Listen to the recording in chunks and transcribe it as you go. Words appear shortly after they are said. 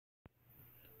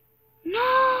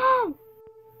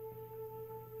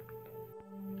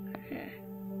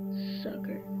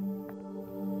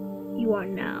are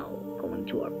now going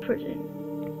to our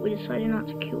prison. We decided not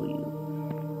to kill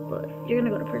you, but you're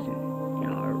gonna go to prison in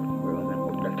our room, and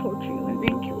we're gonna torture you and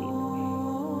then kill you.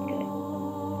 Okay.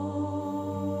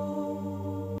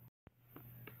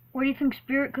 Where do you think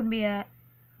Spirit could be at?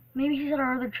 Maybe he's at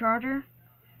our other charger?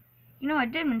 You know, I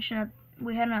did mention that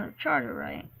we had another charger,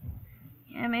 right?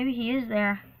 Yeah, maybe he is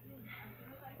there.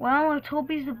 Well, let's hope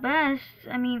he's the best.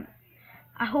 I mean,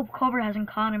 I hope Cobra hasn't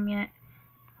caught him yet.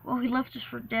 Well, he left us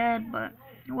for dead, but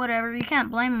whatever. You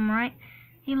can't blame him, right?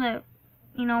 He left,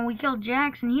 you know, we killed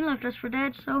Jax and he left us for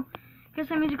dead, so I guess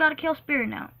that means we gotta kill Spirit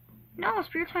now. No,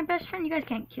 Spirit's my best friend. You guys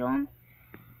can't kill him.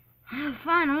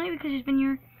 Fine, only because he's been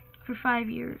here for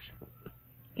 5 years.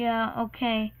 Yeah,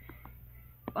 okay.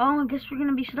 Well, I guess we're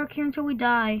gonna be stuck here until we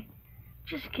die.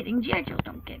 Just kidding. G.I.Joe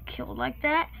don't get killed like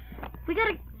that. We're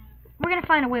gonna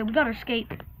find a way. We gotta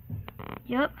escape.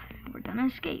 Yup, we're gonna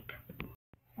escape.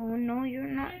 Oh no, you're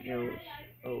not, Joes.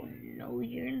 Oh no,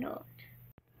 you're not.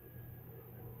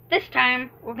 This time,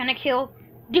 we're gonna kill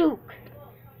Duke.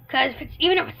 Cause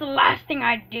even if it's the last thing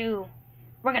I do,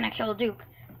 we're gonna kill Duke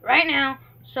right now.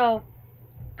 So,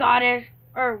 Goddess,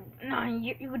 or no,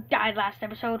 you died last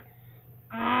episode.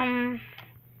 Let's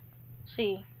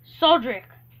see, Soldrick,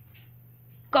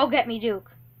 go get me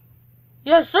Duke.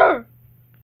 Yes, sir.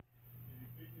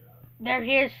 There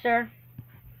he is, sir.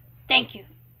 Thank you,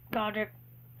 Goddess.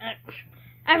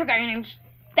 I forgot your name.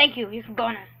 Thank you. You can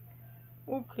go now.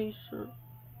 Okay, sir.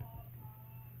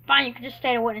 Fine, you can just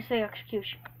stay to witness the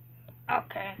execution.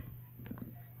 Okay.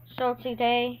 So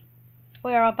today,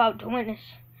 we are about to witness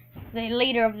the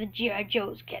leader of the G.I.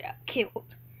 Joes get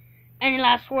killed. Any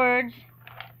last words?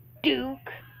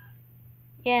 Duke?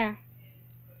 Yeah.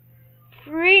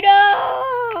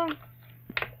 Freedom!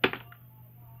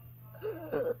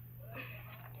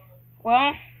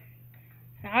 Well,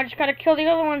 now I just gotta kill the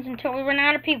other ones until we run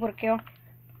out of people to kill.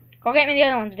 Go get me the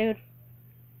other ones, dude.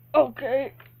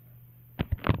 Okay.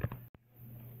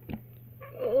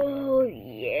 Oh,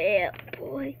 yeah,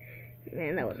 boy.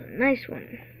 Man, that was a nice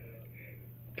one.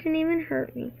 Didn't even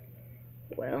hurt me.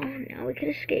 Well, now we can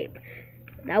escape.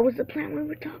 That was the plan we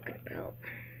were talking about.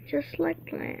 Just like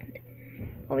planned.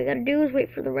 All we gotta do is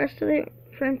wait for the rest of the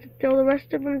friends to throw the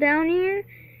rest of them down here.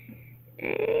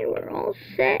 And we're all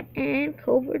set, and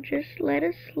Cobra just let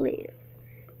us live.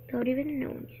 Without even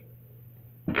knowing it.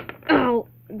 Oh,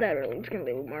 that really is gonna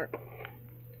be a mark.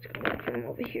 Let's go back from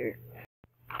over here.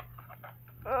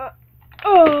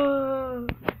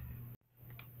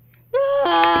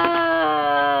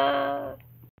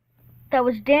 That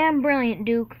was damn brilliant,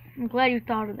 Duke. I'm glad you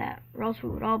thought of that, or else we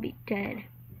would all be dead.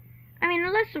 I mean,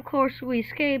 unless of course we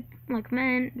escape like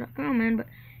men, like real men, but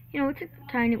you know, we took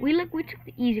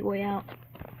the easy way out.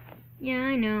 Yeah,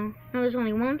 I know. Now there's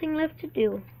only one thing left to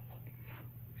do.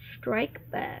 Strike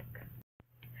back.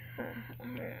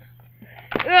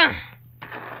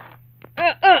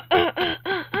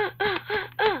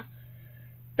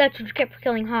 That's what you get for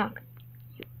killing Hawk,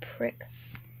 you prick.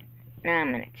 Now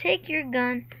I'm gonna take your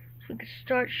gun so we can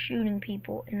start shooting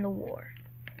people in the war.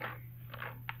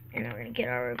 And we're gonna get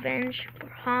our revenge for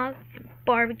Hawk and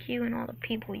Barbecue and all the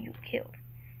people you killed.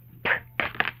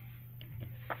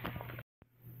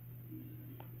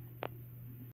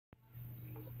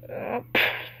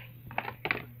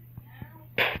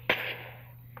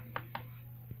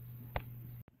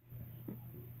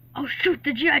 Oh shoot,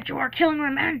 the G.I.Joe are killing my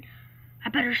men! I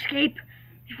better escape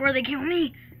before they kill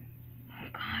me. Oh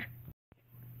god.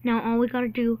 Now all we gotta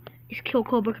do is kill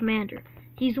Cobra Commander.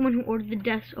 He's the one who ordered the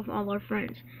deaths of all our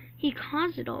friends. He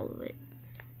caused it, all of it.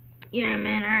 Yeah,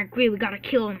 man, I agree, we gotta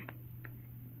kill him.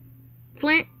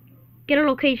 Flint, get a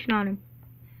location on him.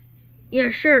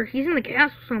 Yeah, sure, he's in the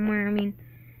castle somewhere. I mean,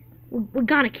 we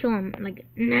gotta kill him, like,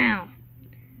 now.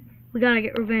 We gotta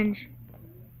get revenge.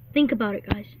 Think about it,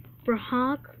 guys. For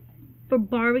Hawk, for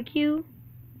Barbecue,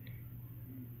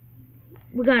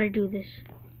 we gotta do this.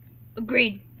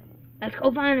 Agreed. Let's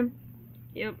go find him.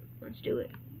 Yep, let's do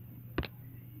it.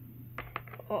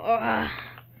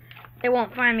 They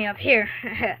won't find me up here.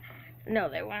 No,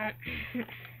 they won't.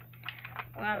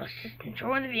 Well, let's just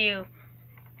enjoy the view.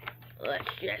 Let's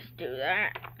just do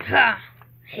that. Ha!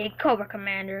 Hey, Cobra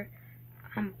Commander.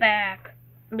 I'm back.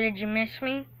 Did you miss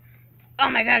me? Oh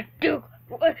my god, Duke!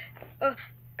 What?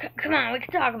 Come on, we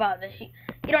can talk about this.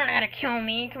 You don't have to kill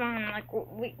me. Come on, like,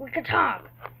 we can talk.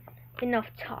 Enough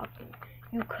talking.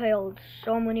 You killed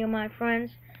so many of my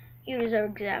friends. You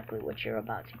deserve exactly what you're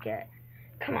about to get.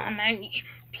 Come on, man.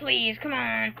 Please, come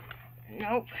on.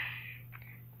 Nope.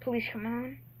 Please, come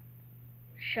on.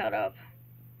 Shut up.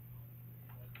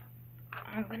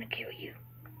 I'm gonna kill you.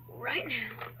 Right now.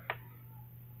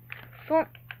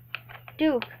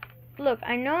 Duke, look,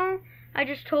 I know I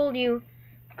just told you,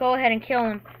 go ahead and kill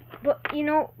him. But, you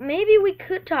know, maybe we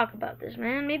could talk about this,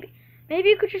 man. Maybe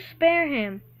you could just spare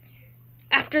him.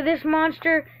 After this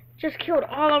monster just killed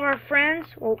all of our friends,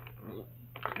 well,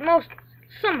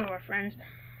 some of our friends.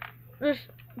 Just,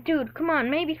 dude, come on,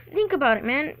 maybe think about it,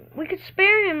 man. We could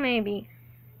spare him, maybe.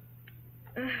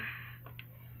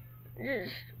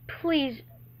 Just, please.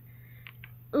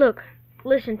 Look,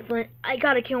 listen, Flint. I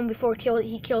gotta kill him before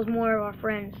he kills more of our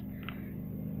friends.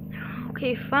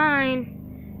 Okay,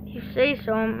 fine. If you say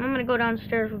so. I'm gonna go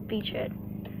downstairs with Beachhead.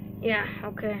 Yeah,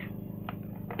 okay.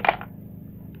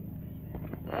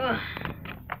 Ugh.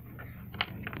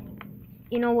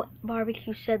 You know what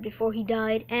Barbecue said before he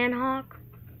died? And Hawk?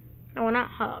 No, not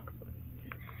Hawk.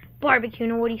 Barbecue,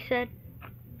 you know what he said?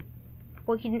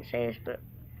 Well, he didn't say this, but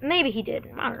maybe he did.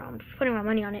 I don't know. I'm putting my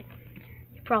money on it.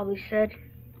 He probably said,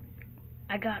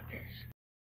 I got this.